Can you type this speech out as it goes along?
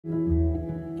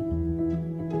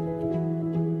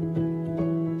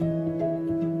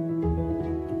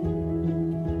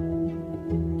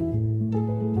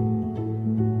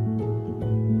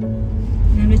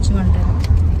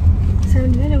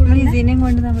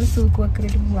നമ്മൾ സൂക്ക്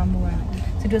വക്കറിട്ട് പോകാൻ പോവാണ്.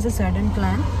 So it was A sudden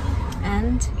plan.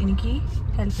 And എനിക്ക്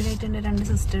ഹെൽപ്പിനായിട്ട് എൻ്റെ 2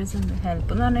 സിസ്റ്റേഴ്സ് ഉണ്ട്.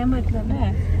 ഹെൽപ്പ് എന്ന് പറയാൻ പറ്റില്ല അല്ലേ,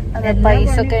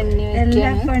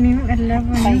 എല്ലാ പണിയും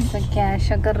ക്യാഷ്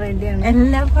ഒക്കെ റെഡിയാണ്,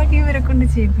 എല്ലാ പണിയും ഇവരെ കൊണ്ട്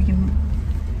ചെയ്യിപ്പിക്കുന്നു.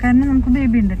 കാരണം നമുക്ക്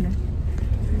ബേബി ഉണ്ടല്ലോ.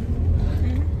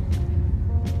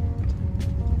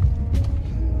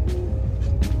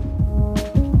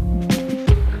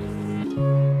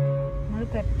 നമ്മൾ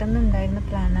പെട്ടെന്ന് ഉണ്ടായിരുന്ന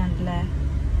പ്ലാനാണല്ലേ,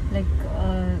 ലൈക്ക്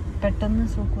പെട്ടെന്ന്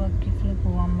സൂക്ക് വാക്കിഫിൽ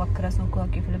പോവാം, ബക്ര സൂക്ക്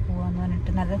വാക്കിഫിൽ പോവാന്ന്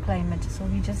പറഞ്ഞിട്ട് നല്ല climate. So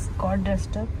we just got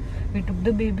dressed up, we took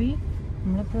the baby.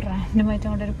 നമ്മളിപ്പോൾ റാൻഡമായിട്ട്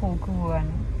അങ്ങോട്ട് ഒരു പോക്ക്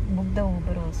പോവാണ്. Book the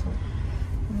Uber also.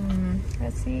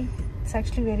 See it's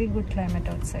actually very good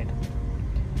climate out side.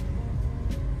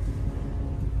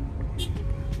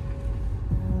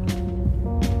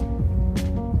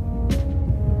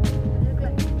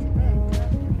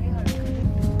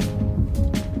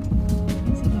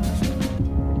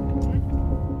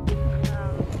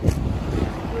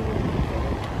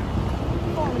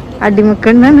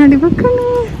 അടിമക്കണ്ണാണ്, അടിമക്കണ്ണ്.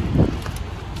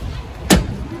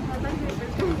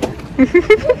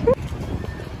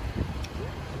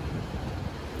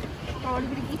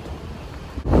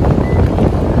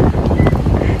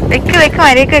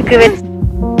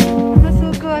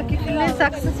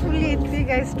 Successfully എത്തി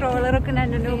ഗൈസ്. സ്ട്രോളറൊക്കെ ഞാൻ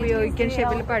ഉപയോഗിക്കാൻ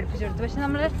ഷെബിൽ പഠിപ്പിച്ചു കൊടുത്തു. പക്ഷെ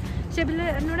നമ്മള് ഷെബിൽ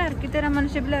എന്നോട് ഇറക്കി തരാൻ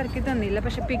പറഞ്ഞ ഷെബിൽ ഇറക്കി തന്നില്ല.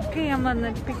 പക്ഷെ പിക്ക്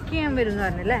ചെയ്യാൻ വരുന്നു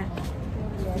പറഞ്ഞല്ലേ.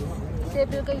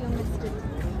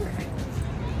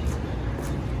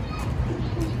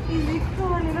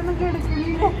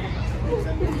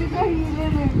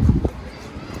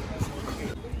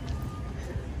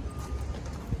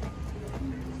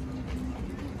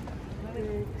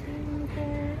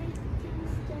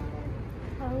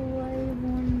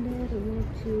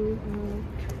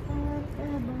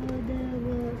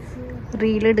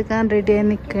 റീൽ എടുക്കാൻ റെഡിയായി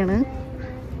നിൽക്കാണ്.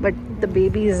 But the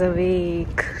baby is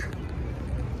അവേക്ക്.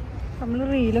 നമ്മൾ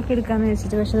റീലൊക്കെ എടുക്കാന്ന്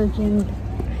വെച്ചിട്ട് പക്ഷെ നോക്കിയാണ്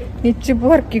നിച്ചിപ്പോ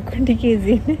ഉറക്കിക്കൊണ്ട്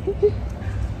കേസി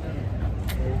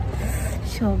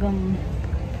ശോകം.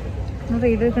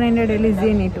 റീൽ എടുക്കണതിൻ്റെ ഇടയിൽ ഇസി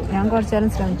എണീറ്റു. ഞാൻ കുറച്ചു നേരം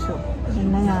ശ്രമിച്ചു,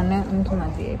 പിന്നെ എനിക്ക്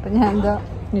മതിയായി. ഇപ്പം ഞാൻ എന്താ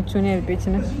നിച്ചുവിനെ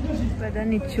ഏൽപ്പിച്ചിന്. അപ്പം അതാ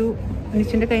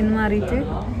നിച്ചുവിൻ്റെ കയ്യിൽ നിന്ന് മാറിയിട്ട്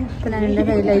ഇപ്പം ഞാൻ എൻ്റെ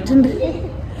കയ്യിലായിട്ടുണ്ട്.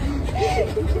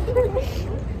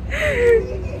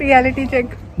 Reality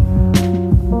check.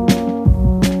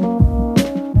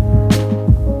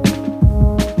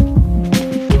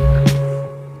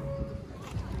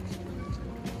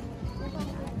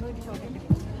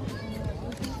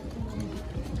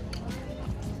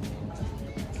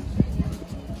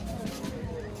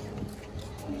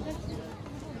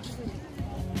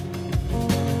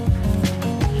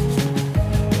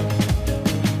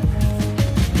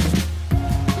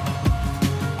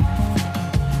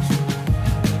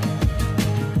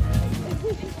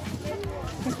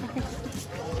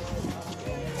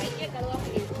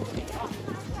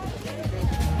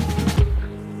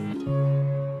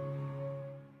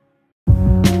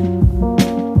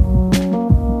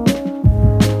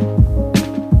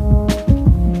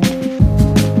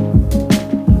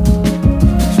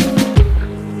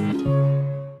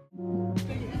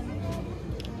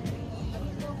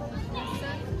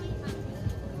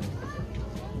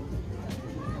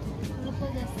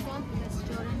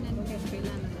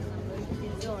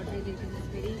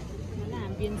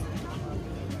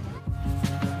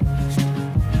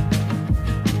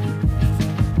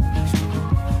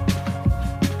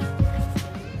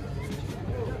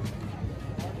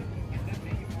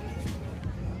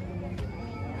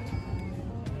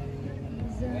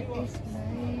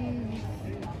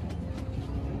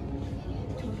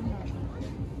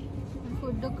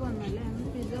 ഫുഡൊക്കെ വന്നല്ലേ,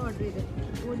 പിസ്സ ഓർഡർ ചെയ്ത്.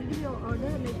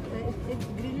 Order like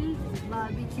grilled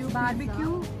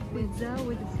barbecue pizza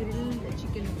with grilled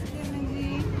chicken.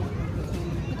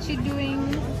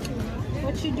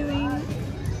 What you doing?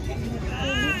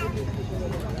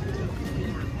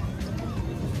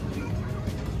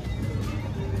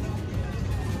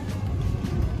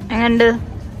 And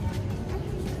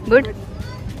good.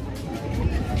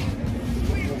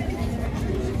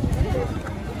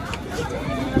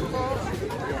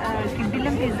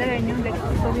 Kidilam pizza കഴിഞ്ഞു.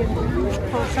 So we are going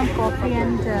for some coffee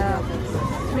and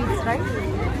sweets, right?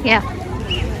 Yeah.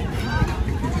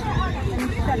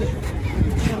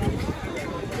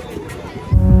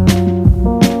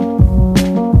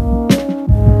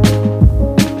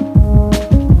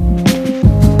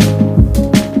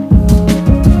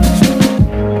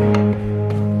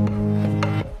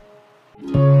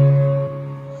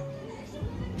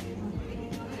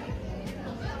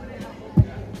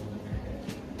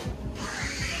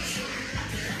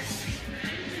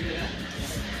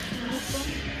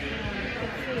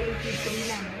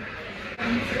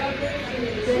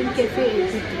 Cafe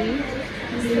 83.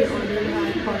 We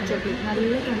ordered hot chocolate.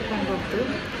 നല്ല തണുപ്പാണ് പുറത്ത്.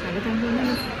 നല്ല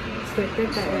തണുപ്പാണ് sweater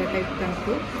type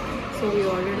തണുപ്പ്. So we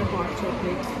ordered a hot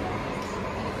chocolate.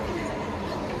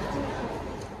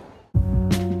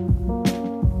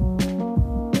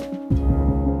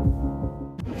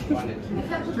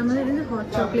 നമ്മളിരുന്ന് hot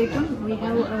chocolate. We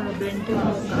have blend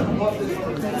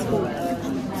that's cool.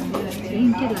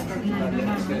 എനിക്കില്ല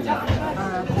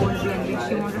cold blend.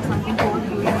 She wanted something cold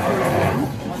blend and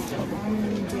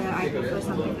I prefer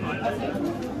something hot.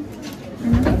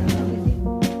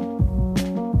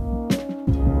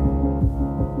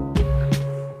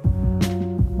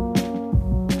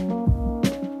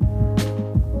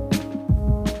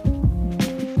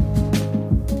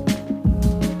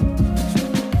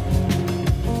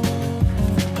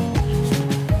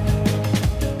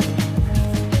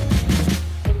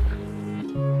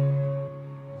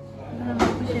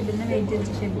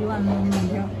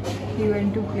 He went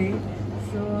to play,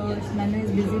 so Manu is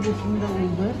busy booking the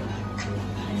Uber.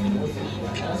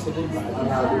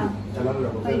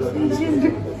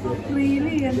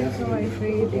 Really,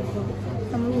 Wi-Fi.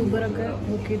 Some Uber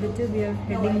book it. We are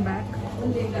heading back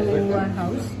to our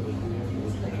house.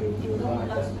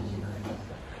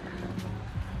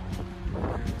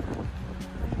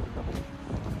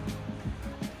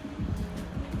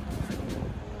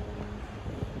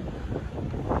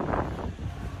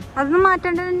 അതൊന്നും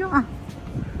മാറ്റണ്ടല്ലോ.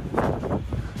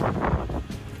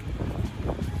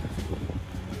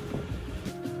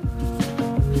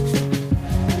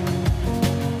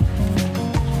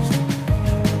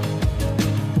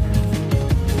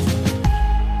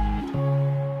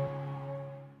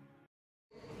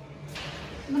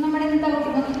 നമ്മുടെ ഇന്നത്തെ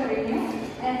outing കഴിഞ്ഞു.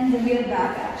 And we are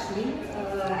back actually.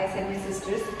 I sent my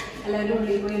sisters. എല്ലാവരും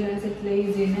ഉള്ളിൽ പോയി എല്ലാം സെറ്റിൽ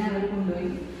ചെയ്യുന്ന അവർ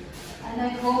കൊണ്ടുപോയി. And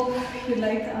I hope you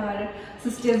like our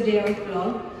sister's day out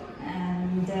vlog.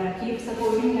 And keep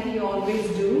supporting like you always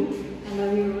do. I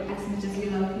love you as much as you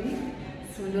love me.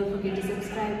 So don't forget to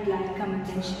subscribe, like,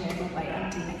 comment and share.